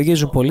δεν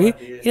υπολογίζουν πολλοί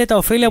είναι τα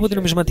ωφέλη από την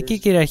νομισματική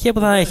κυριαρχία που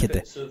θα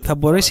έχετε. Θα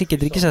μπορέσει η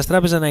κεντρική σας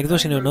τράπεζα να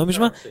εκδώσει νέο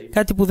νόμισμα,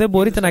 κάτι που δεν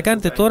μπορείτε να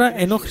κάνετε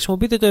τώρα ενώ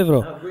χρησιμοποιείτε το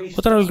ευρώ.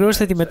 Όταν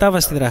ολοκληρώσετε τη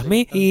μετάβαση στη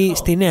δραχμή ή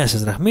στη νέα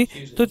σας δραχμή,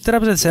 τότε η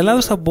Τράπεζα της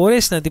Ελλάδος θα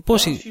μπορέσει να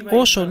τυπώσει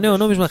όσο νέο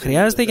νόμισμα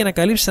χρειάζεται για να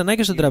καλύψει τις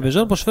ανάγκες των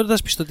τραπεζών,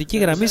 προσφέροντας πιστωτική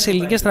γραμμή σε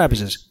ελληνικές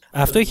τράπεζες.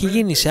 Αυτό έχει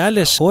γίνει σε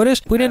άλλες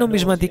χώρες που είναι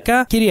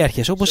νομισματικά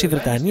κυρίαρχες, όπως η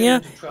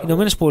Βρετανία, οι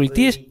Ηνωμένες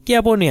Πολιτείες και η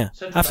Ιαπωνία.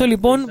 Αυτό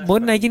λοιπόν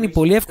μπορεί να γίνει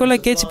πολύ εύκολα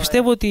και έτσι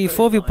πιστεύω ότι οι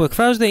φόβοι που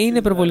εκφράζονται είναι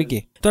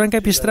υπερβολικοί. Τώρα, αν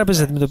κάποιες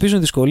τράπεζες αντιμετωπίζουν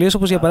δυσκολίες,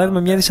 όπως για παράδειγμα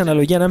μια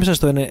δυσαναλογία ανάμεσα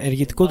στο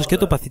ενεργητικό τους και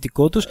το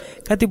παθητικό τους,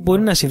 κάτι που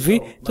μπορεί να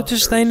συμβεί, τότε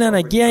θα είναι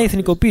αναγκαία η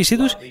εθνικοποίησή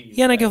τους ή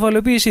η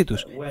ανακεφαλαιοποίησή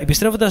τους.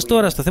 Επιστρέφοντας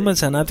τώρα στο θέμα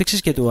της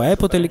ανάπτυξης και του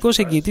ΑΕΠ, ο τελικός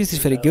εγγυητής της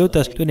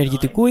φερικαιότητας του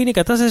ενεργητικού είναι η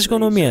κατάσταση της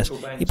οικονομίας.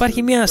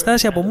 Υπάρχει μια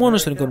στάση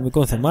απομόνωσης των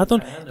οικονομικών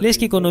θεμάτων, λες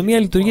και η οικονομία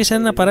λειτουργεί σε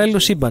ένα παράλληλο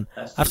σύμπαν.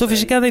 Αυτό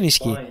φυσικά δεν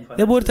ισχύει.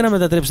 Δεν μπορείτε να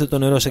μετατρέψετε το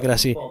νερό σε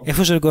κρασί,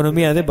 εφόσον η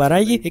οικονομία δεν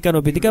παράγει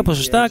ικανοποιητικά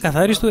ποσοστά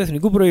ακαθαρίστου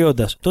εθνικού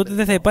προϊόντος. Τότε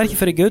δεν θα υπάρχει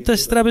φερικαιότητα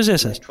στις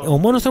τράπεζές σας. Ο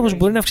μόνος τρόπος που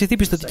μπορεί να αυξηθεί η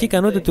πιστωτική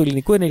ικανότητα του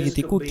ελληνικού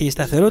ενεργητικού και η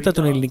σταθερότητα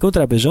των ελληνικών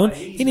τραπεζών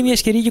είναι μια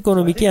ισχυρή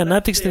οικονομική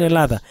ανάπτυξη στην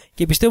Ελλάδα.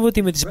 Και πιστεύω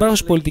ότι με τις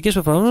υπάρχουσες πολιτικές που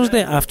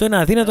εφαρμόζονται αυτό είναι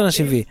αδύνατο να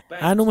συμβεί.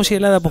 Αν όμως η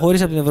Ελλάδα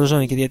αποχωρήσει από την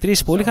Ευρωζώνη και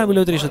διατηρήσει πολύ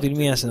χαμηλότερη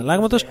ισοτιμία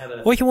συναλλάγματος,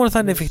 όχι μόνο θα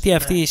είναι εφικτή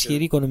αυτή η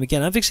ισχυρή οικονομική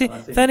ανάπτυξη,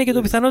 θα είναι και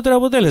το πιθανότερο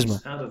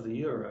αποτέλεσμα.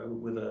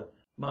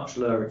 Much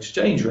lower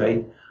exchange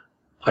rate,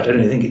 I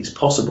don't think it's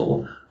possible.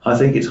 I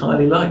think it's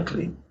highly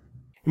likely.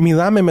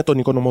 Μιλάμε με τον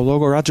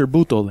οικονομολόγο Roger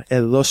Bootle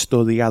εδώ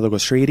στο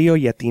Διάλογος Radio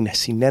για την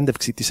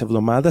συνέντευξη της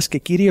εβδομάδας και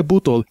κύριε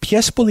Bootle,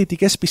 ποιες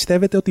πολιτικές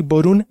πιστεύετε ότι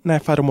μπορούν να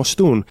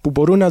εφαρμοστούν που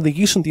μπορούν να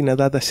οδηγήσουν την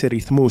Ελλάδα σε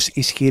ρυθμούς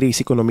ισχυρής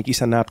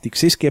οικονομικής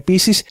ανάπτυξης και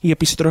επίσης η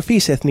επιστροφή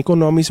σε εθνικό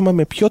νόμισμα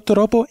με ποιο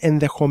τρόπο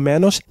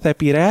ενδεχομένως θα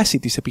επηρεάσει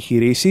τις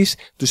επιχειρήσεις,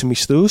 τους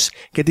μισθούς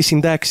και τις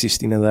συντάξεις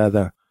στην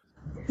Ελλάδα?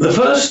 The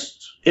first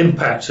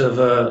impact of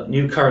a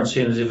new currency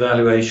and its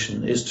evaluation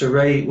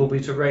will be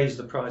to raise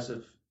the price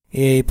of.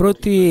 Η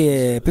πρώτη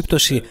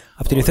επίπτωση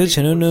από την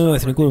υιοθέτηση νέου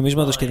εθνικού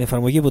νομίσματος και την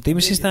εφαρμογή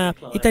υποτίμησης θα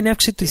ήταν η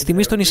αύξηση της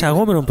τιμής των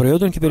εισαγόμενων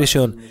προϊόντων και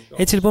υπηρεσιών.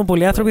 Έτσι λοιπόν,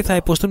 πολλοί άνθρωποι θα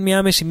υποστούν μια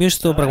άμεση μείωση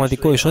στο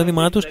πραγματικό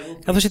εισόδημά τους,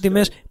 καθώς οι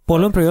τιμές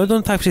πολλών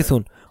προϊόντων θα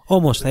αυξηθούν.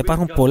 Όμως, θα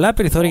υπάρχουν πολλά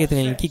περιθώρια για την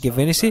ελληνική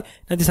κυβέρνηση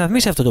να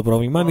αντισταθμίσει αυτό το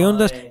πρόβλημα,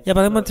 μειώνοντας για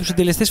παράδειγμα τους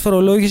συντελεστές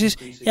φορολόγησης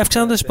ή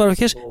αυξάνοντας τις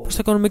παροχές προς τα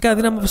οικονομικά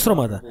αδύναμα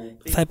στρώματα.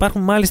 Θα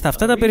υπάρχουν μάλιστα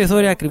αυτά τα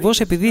περιθώρια ακριβώς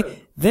επειδή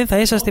δεν θα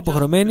είσαστε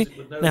υποχρεωμένοι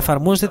να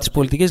εφαρμόζετε τις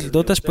πολιτικές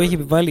λιτότητας που έχει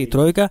επιβάλει η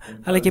Τρόικα,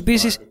 αλλά και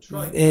επίσης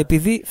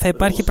επειδή θα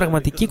υπάρχει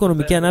πραγματική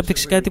οικονομική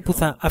ανάπτυξη, κάτι που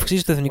θα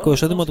αυξήσει το εθνικό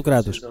εισόδημα του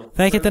κράτους.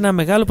 Θα έχετε ένα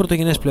μεγάλο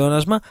πρωτογενές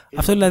πλεόνασμα,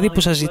 αυτό δηλαδή που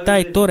σας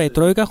ζητάει τώρα η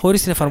Τρόικα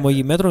χωρίς την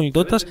εφαρμογή μέτρων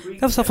λιτότητας,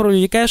 καθώς τα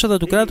φορολογικά έσοδα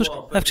του κράτους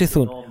θα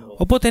αυξηθούν.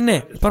 Οπότε,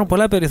 ναι, υπάρχουν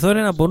πολλά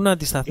περιθώρια να μπορούν να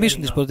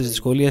αντισταθμίσουν τις πρώτες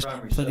δυσκολίες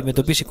που θα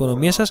αντιμετωπίσει η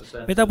οικονομία σας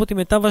μετά από τη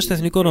μετάβαση στο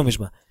εθνικό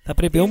νόμισμα. Θα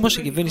πρέπει όμως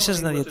η κυβέρνησή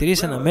σας να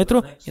διατηρήσει ένα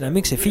μέτρο για να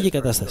μην ξεφύγει η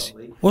κατάσταση.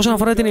 Όσον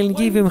αφορά την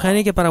ελληνική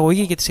βιομηχανία και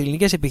παραγωγή και τις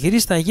ελληνικές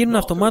επιχειρήσεις, θα γίνουν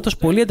αυτομάτως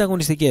πολύ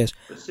ανταγωνιστικές.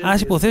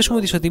 Ας υποθέσουμε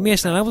ότι η ισοτιμία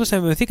συναλλάγματος θα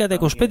μειωθεί κατά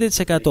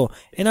 25%.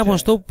 Ένα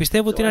ποσοστό που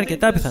πιστεύω ότι είναι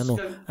αρκετά πιθανό.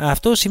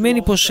 Αυτό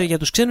σημαίνει πως για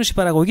τους ξένους η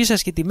παραγωγή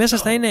σας και οι τιμές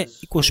σας θα είναι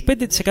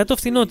 25%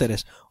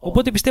 φθηνότερες.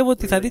 Οπότε πιστεύω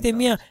ότι θα δείτε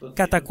μια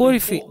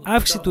κατακόρυφη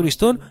αύξηση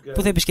τουριστών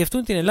που θα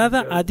επισκεφτούν την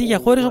Ελλάδα αντί για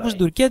χώρες όπως την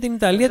Τουρκία, την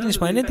Ιταλία, την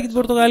Ισπανία και την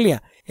Πορτογαλία.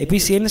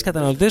 Επίσης, οι Έλληνες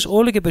καταναλωτές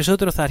όλο και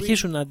περισσότερο θα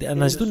αρχίσουν να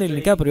αναζητούν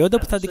ελληνικά προϊόντα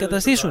που θα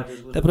αντικαταστήσουν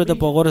τα προϊόντα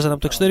που αγόραζαν από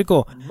το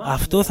εξωτερικό.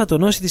 Αυτό θα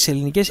τονώσει τις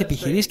ελληνικές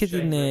επιχειρήσεις και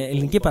την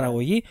ελληνική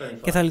παραγωγή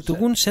και θα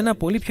λειτουργούν σε ένα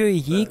πολύ πιο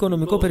υγιή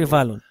οικονομικό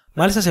περιβάλλον.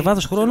 Μάλιστα, σε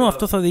βάθος χρόνου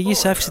αυτό θα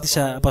οδηγήσει σε αύξηση της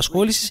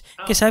απασχόλησης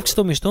και σε αύξηση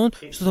των μισθών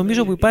στο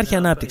τομέα που υπάρχει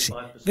ανάπτυξη.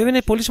 Βέβαια,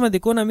 είναι πολύ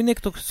σημαντικό να μην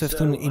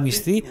εκτοξευτούν οι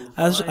μισθοί,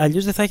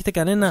 αλλιώς δεν θα έχετε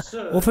κανένα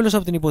όφελος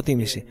από την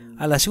υποτίμηση.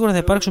 Αλλά σίγουρα θα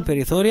υπάρξουν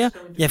περιθώρια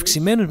για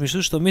αυξημένους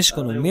μισθούς στους τομείς της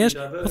οικονομίας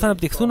που θα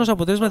αναπτυχθούν ως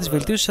αποτέλεσμα της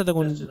βελτίωσης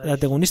της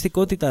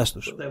ανταγωνιστικότητάς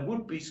τους.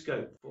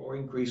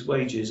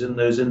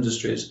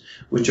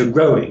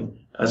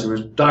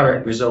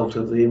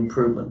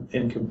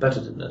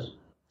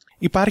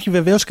 Υπάρχει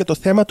βεβαίως και το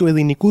θέμα του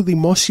ελληνικού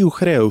δημόσιου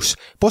χρέους.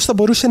 Πώς θα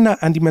μπορούσε να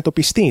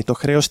αντιμετωπιστεί το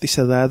χρέος της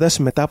Ελλάδας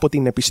μετά από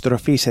την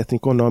επιστροφή σε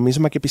εθνικό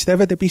νόμισμα και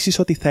πιστεύετε επίσης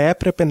ότι θα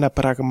έπρεπε να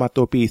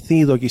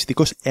πραγματοποιηθεί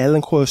λογιστικός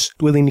έλεγχος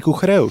του ελληνικού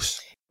χρέους?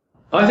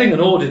 I think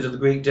an audit of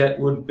the Greek debt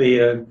would be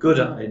a good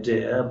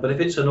idea, but if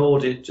it's an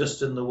audit just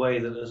in the way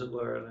that, as it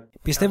were.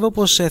 Πιστεύω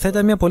πως θα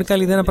ήταν μια πολύ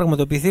καλή ιδέα να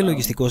πραγματοποιηθεί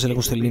λογιστικός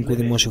έλεγχος του ελληνικού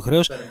δημόσιου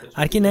χρέους,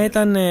 αρκεί να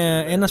ήταν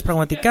ένας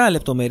πραγματικά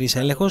λεπτομερής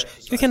έλεγχος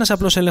και όχι ένας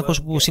απλός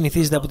έλεγχος που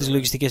συνηθίζεται από τις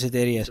λογιστικές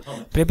εταιρείες.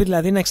 Πρέπει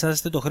δηλαδή να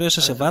εξετάσετε το χρέος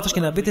σας σε βάθος και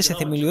να μπείτε σε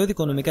θεμελιώδη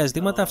οικονομικά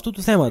ζητήματα αυτού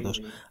του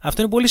θέματος.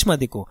 Αυτό είναι πολύ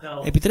σημαντικό.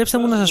 Επιτρέψτε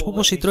μου να σας πω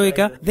πως η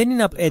Τρόικα δεν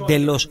είναι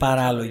εντελώς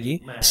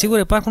παράλογη. Σίγουρα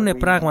υπάρχουν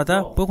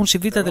πράγματα που έχουν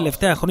συμβεί τα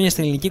τελευταία χρόνια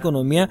στην ελληνική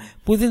οικονομία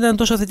που δεν ήταν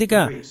τόσο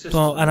θετικά.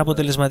 Το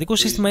αναποτελεσματικό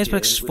σύστημα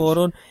έσπραξης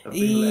φόρων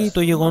ή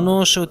το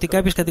γεγονός ότι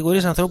κάποιες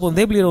κατηγορίες ανθρώπων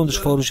δεν πληρώνουν τους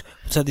φόρους που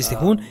τους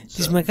αντιστοιχούν,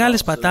 τις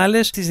μεγάλες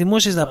πατάλες στις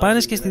δημόσιες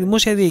δαπάνες και στη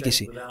δημόσια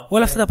διοίκηση.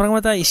 Όλα αυτά τα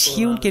πράγματα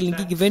ισχύουν και η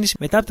ελληνική κυβέρνηση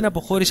μετά από την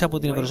αποχώρηση από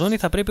την Ευρωζώνη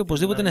θα πρέπει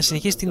οπωσδήποτε να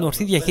συνεχίσει την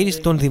ορθή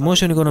διαχείριση των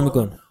δημόσιων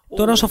οικονομικών.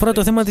 Τώρα, όσον αφορά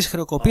το θέμα της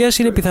χρεοκοπίας,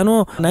 είναι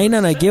πιθανό να είναι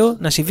αναγκαίο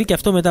να συμβεί και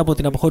αυτό μετά από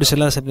την αποχώρηση της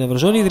Ελλάδας από την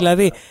Ευρωζώνη,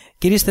 δηλαδή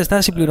κηρύσσετε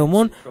στάση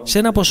πληρωμών σε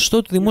ένα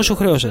ποσοστό του δημόσιου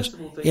χρέους σας.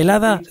 Η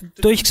Ελλάδα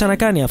το έχει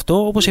ξανακάνει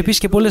αυτό, όπως επίσης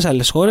και πολλές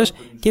άλλες χώρες,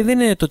 και δεν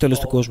είναι το τέλος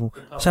του κόσμου.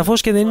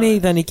 Σαφώς και δεν είναι η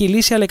ιδανική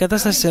λύση, αλλά η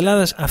κατάσταση της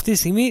Ελλάδας αυτή τη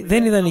στιγμή δεν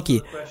είναι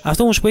ιδανική.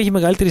 Αυτό όμως που έχει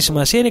μεγαλύτερη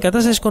σημασία είναι η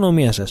κατάσταση της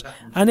οικονομίας σας.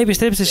 Αν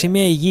επιστρέψετε σε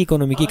μια υγιή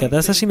οικονομική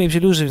κατάσταση με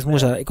υψηλούς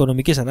ρυθμούς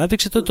οικονομικής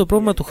ανάπτυξης, τότε το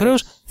πρόβλημα του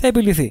χρέους θα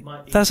επιλυθεί.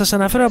 Θα σας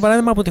αναφέρω ένα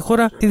παράδειγμα από τη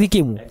χώρα τη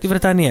δική μου, τη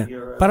Βρετανία.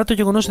 Παρά το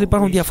γεγονός ότι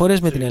υπάρχουν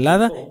διαφορές με την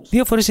Ελλάδα,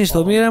 2 φορές στην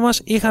ιστορία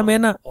μας είχαμε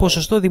ένα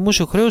ποσοστό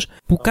δημόσιου χρέους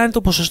που κάνει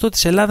το ποσοστό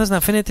της Ελλάδας να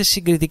φαίνεται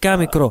συγκριτικά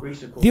μικρό.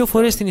 2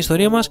 φορές στην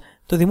ιστορία μας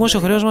το δημόσιο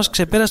χρέος μας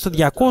ξεπέρασε το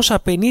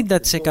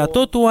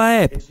 250% του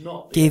ΑΕΠ.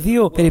 Και οι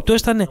 2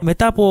 περιπτώσεις ήταν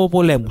μετά από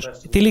πολέμους.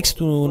 Τη λήξη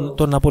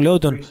των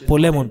Ναπολεόντων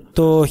πολέμων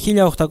το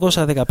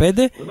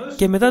 1815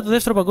 και μετά το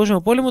Δεύτερο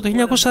Παγκόσμιο Πόλεμο το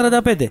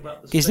 1945.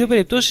 Και στις 2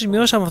 περιπτώσεις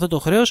μειώσαμε αυτό το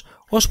χρέος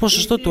ως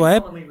ποσοστό του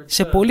ΑΕΠ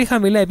σε πολύ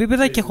χαμηλά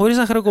επίπεδα και χωρίς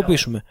να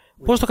χρεοκοπήσουμε.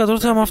 Πώς το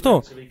κατορθώσαμε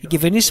αυτό? Οι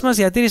κυβερνήσεις μας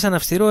διατήρησαν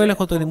αυστηρό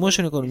έλεγχο των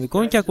δημόσιων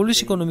οικονομικών και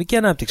ακολούθησε οικονομική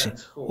ανάπτυξη.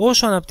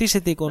 Όσο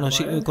αναπτύσσεται η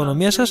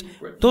οικονομία σας,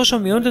 τόσο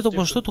μειώνεται το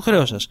ποσοστό του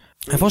χρέους σας.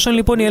 Εφόσον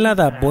λοιπόν η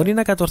Ελλάδα μπορεί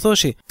να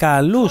κατορθώσει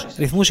καλούς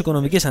ρυθμούς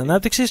οικονομικής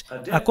ανάπτυξης,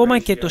 ακόμα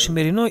και το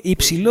σημερινό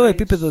υψηλό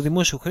επίπεδο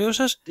δημόσιου χρέους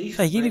σας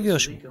θα γίνει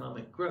βιώσιμο.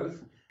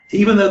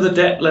 Even though the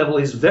debt level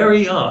is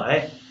very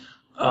high,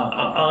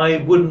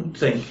 I wouldn't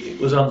think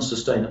it was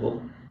unsustainable.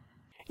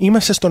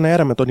 Είμαστε στον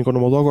αέρα με τον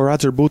οικονομολόγο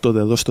Roger Bootle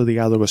εδώ στο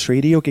Διάλογος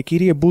Radio και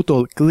κύριε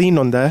Bootle,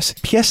 κλείνοντας,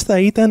 ποιες θα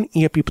ήταν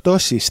οι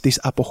επιπτώσεις της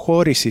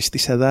αποχώρησης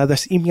της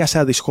Ελλάδας ή μιας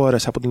άλλης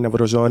χώρας από την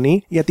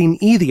Ευρωζώνη για την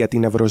ίδια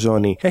την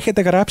Ευρωζώνη?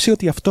 Έχετε γράψει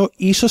ότι αυτό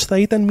ίσως θα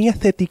ήταν μια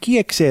θετική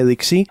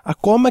εξέλιξη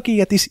ακόμα και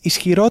για τις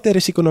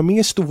ισχυρότερες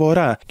οικονομίες του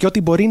Βορρά και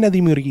ότι μπορεί να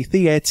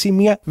δημιουργηθεί έτσι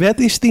μια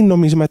βέλτιστη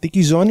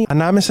νομισματική ζώνη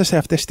ανάμεσα σε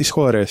αυτές τις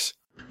χώρες.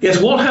 Yes,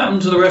 what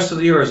happened to the rest of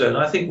the Eurozone,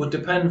 I think, would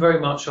depend very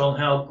much on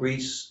how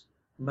Greece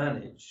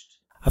managed.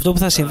 Αυτό που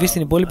θα συμβεί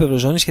στην υπόλοιπη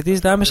Ευρωζώνη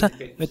σχετίζεται άμεσα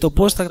με το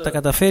πώς θα τα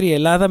καταφέρει η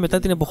Ελλάδα μετά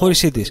την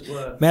αποχώρησή της.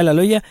 Με άλλα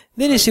λόγια,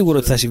 δεν είναι σίγουρο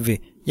ότι θα συμβεί.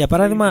 Για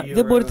παράδειγμα,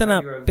 δεν μπορείτε να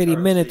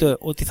περιμένετε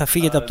ότι θα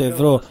φύγετε από το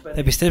ευρώ, θα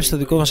επιστρέψετε στο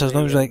δικό σας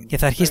νόμισμα και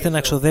θα αρχίσετε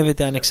να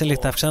ξοδεύετε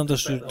ανεξέλεγκτα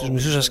αυξάνοντας τους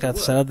μισθούς σας κατά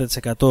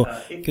 40%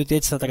 και ότι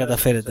έτσι θα τα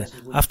καταφέρετε.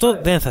 Αυτό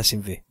δεν θα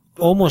συμβεί.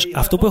 Όμως,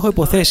 αυτό που έχω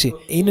υποθέσει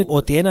είναι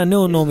ότι ένα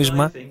νέο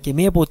νόμισμα και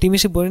μια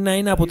υποτίμηση μπορεί να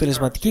είναι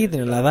αποτελεσματική για την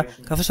Ελλάδα,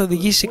 καθώς θα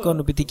οδηγήσει σε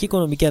ικανοποιητική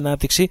οικονομική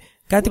ανάπτυξη,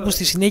 κάτι που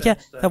στη συνέχεια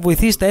θα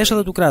βοηθήσει τα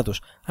έσοδα του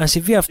κράτους. Αν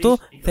συμβεί αυτό,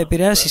 θα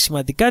επηρεάσει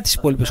σημαντικά τις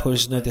υπόλοιπες χώρες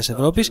της Νότιας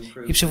Ευρώπης.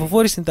 Οι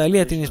ψηφοφόροι στην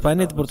Ιταλία, την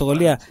Ισπανία, την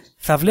Πορτογαλία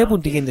θα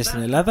βλέπουν τι γίνεται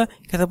στην Ελλάδα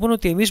και θα πούνε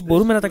ότι εμείς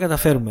μπορούμε να τα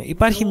καταφέρουμε.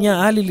 Υπάρχει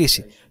μια άλλη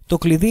λύση. Το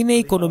κλειδί είναι η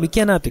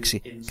οικονομική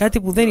ανάπτυξη.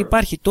 Κάτι που δεν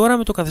υπάρχει τώρα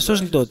με το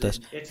καθεστώς λιτότητας.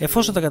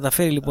 Εφόσον τα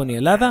καταφέρει λοιπόν η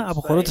Ελλάδα,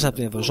 αποχωρώντας από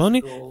την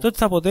Ευρωζώνη, τότε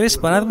θα αποτελέσει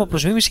παράδειγμα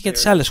προς μίμηση για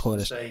τις άλλες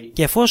χώρες.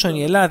 Και εφόσον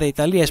η Ελλάδα, η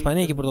Ιταλία, η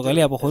Ισπανία και η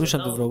Πορτογαλία αποχωρήσουν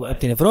από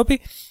την Ευρώπη,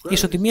 η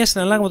ισοτιμία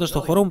συναλλάγματος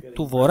των χωρών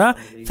του Βορρά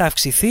θα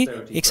αυξηθεί,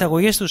 οι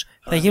εξαγωγές τους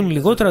θα γίνουν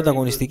λιγότερο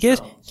ανταγωνιστικές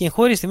και οι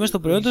εγχώριες τιμές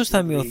των προϊόντων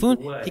θα μειωθούν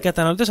και οι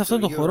καταναλωτές αυτών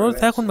των χωρών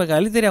θα έχουν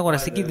μεγαλύτερη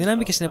αγοραστική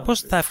δύναμη και συνεπώς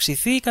θα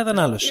αυξηθεί η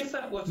κατανάλωση.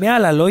 Με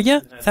άλλα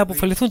λόγια, θα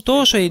αποφεληθούν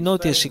τόσο οι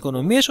νότιες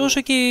οικονομίες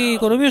όσο και οι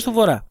οικονομίες του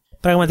Βορρά.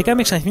 Πραγματικά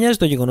με ξαφνιάζει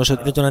το γεγονός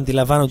ότι δεν τον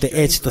αντιλαμβάνονται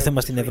έτσι το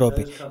θέμα στην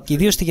Ευρώπη. Και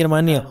ιδίως στη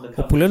Γερμανία,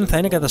 όπου λένε ότι θα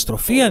είναι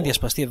καταστροφή αν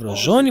διασπαστεί η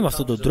Ευρωζώνη με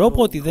αυτόν τον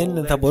τρόπο, ότι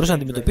δεν θα μπορούσαν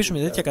να αντιμετωπίσουν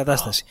μια τέτοια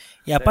κατάσταση.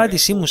 Η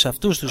απάντησή μου σε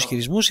αυτούς τους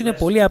ισχυρισμούς είναι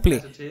πολύ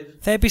απλή.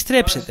 Θα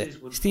επιστρέψετε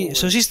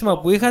στο σύστημα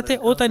που είχατε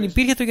όταν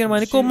υπήρχε το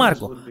γερμανικό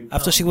μάρκο.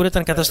 Αυτό σίγουρα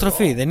ήταν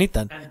καταστροφή, δεν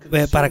ήταν?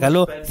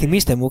 Παρακαλώ,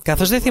 θυμίστε μου,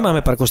 καθώς δεν θυμάμαι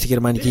επαρκώς τη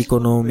γερμανική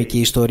οικονομική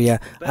ιστορία,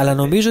 αλλά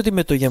νομίζω ότι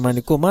με το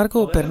γερμανικό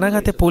μάρκο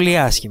περνάγατε πολύ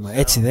άσχημα.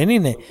 Έτσι δεν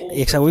είναι?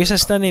 Οι εξαγωγές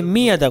σας ήταν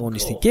μη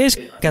ανταγωνιστικές, οι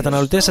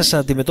καταναλωτές σας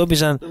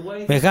αντιμετώπιζαν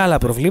μεγάλα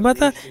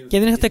προβλήματα και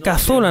δεν είχατε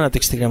καθόλου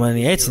ανάπτυξη στη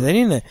Γερμανία. Έτσι δεν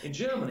είναι?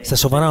 Στα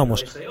σοβαρά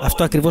όμως,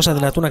 αυτό ακριβώς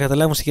αδυνατούν να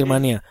καταλάβουν στη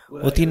Γερμανία.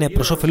 Ότι είναι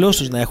προς όφελός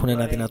τους να έχουν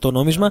ένα δυνατό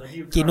νόμισμα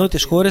και οι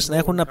νότιες χώρες να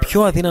έχουν ένα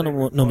πιο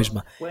αδύναμο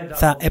νόμισμα.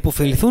 Θα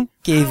επωφεληθούν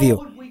και οι δύο.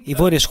 Οι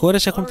βόρειες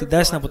χώρες έχουν την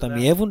τάση να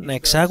αποταμιεύουν, να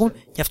εξάγουν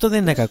και αυτό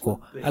δεν είναι κακό.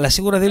 Αλλά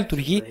σίγουρα δεν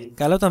λειτουργεί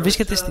καλά όταν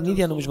βρίσκεται στην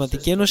ίδια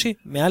νομισματική ένωση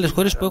με άλλες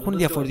χώρες που έχουν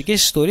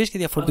διαφορετικές ιστορίες και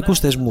διαφορετικούς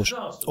θεσμούς.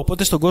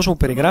 Οπότε στον κόσμο που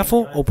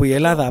περιγράφω, όπου η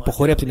Ελλάδα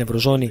αποχωρεί από την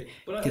Ευρωζώνη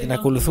και την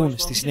ακολουθούν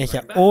στη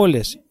συνέχεια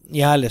όλες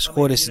οι άλλες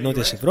χώρες της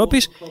Νότιας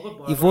Ευρώπης,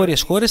 οι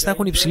βόρειες χώρες θα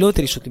έχουν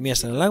υψηλότερη ισοτιμία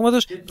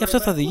συναλλάγματος και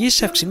αυτό θα οδηγήσει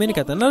σε αυξημένη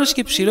κατανάλωση και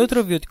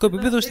υψηλότερο βιωτικό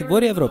επίπεδο στη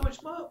Βόρεια Ευρώπη.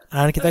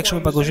 Αν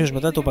κοιτάξουμε παγκοσμίως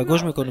μετά το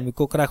παγκόσμιο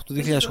οικονομικό κράχ του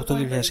 2008-2009,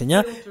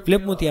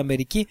 βλέπουμε ότι η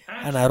Αμερική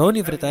αναρρώνει,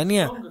 η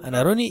Βρετανία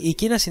αναρρώνει, η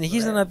Κίνα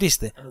συνεχίζει να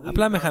αναπτύσσεται,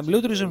 απλά με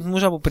χαμηλότερους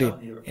ρυθμούς από πριν.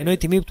 Ενώ η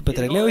τιμή του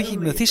πετρελαίου έχει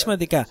μειωθεί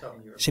σημαντικά.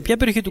 Σε ποια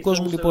περιοχή του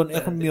κόσμου λοιπόν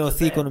έχουν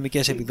μειωθεί οι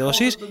οικονομικές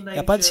επιδόσεις? Η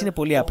απάντηση είναι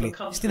πολύ απλή.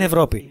 Στην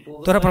Ευρώπη.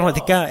 Τώρα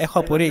πραγματικά έχω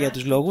απορία για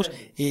τους λόγους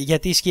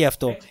γιατί ισχύει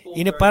αυτό.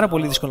 Είναι πάρα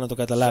πολύ δύσκολο να το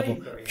καταλάβω.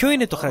 Ποιο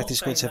είναι το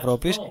χαρακτηριστικό της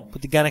Ευρώπης που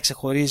την κάνει να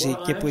ξεχωρίζει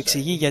και που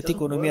εξηγεί γιατί η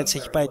οικονομία της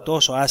έχει πάει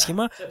τόσο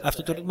άσχημα?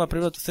 Αυτό το ερώτημα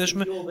πρέπει να το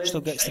θέσουμε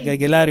στην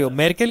καγκελάριο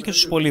Μέρκελ και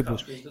στους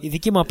υπολείπους. Η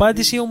δική μου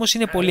απάντηση όμως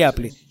είναι πολύ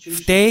απλή.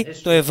 Φταίει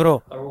το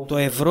ευρώ. Το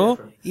ευρώ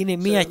είναι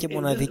μία και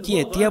μοναδική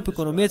αιτία που η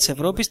οικονομία της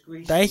Ευρώπης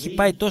τα έχει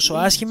πάει τόσο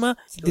άσχημα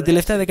την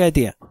τελευταία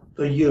δεκαετία.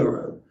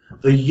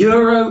 The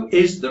euro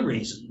is the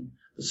reason,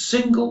 the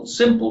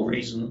simple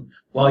reason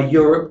why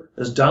Europe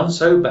has done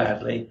so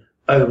badly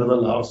over the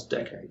last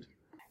decade.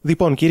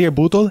 Λοιπόν, κύριε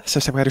Μπούτολ,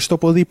 σας ευχαριστώ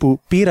πολύ που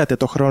πήρατε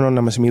το χρόνο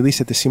να μας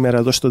μιλήσετε σήμερα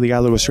εδώ στο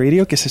Διάλογος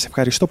Radio και σας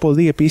ευχαριστώ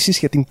πολύ επίσης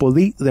για την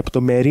πολύ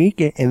λεπτομερή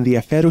και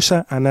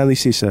ενδιαφέρουσα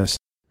ανάλυση σας.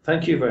 Thank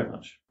you very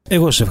much.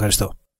 Εγώ σας ευχαριστώ.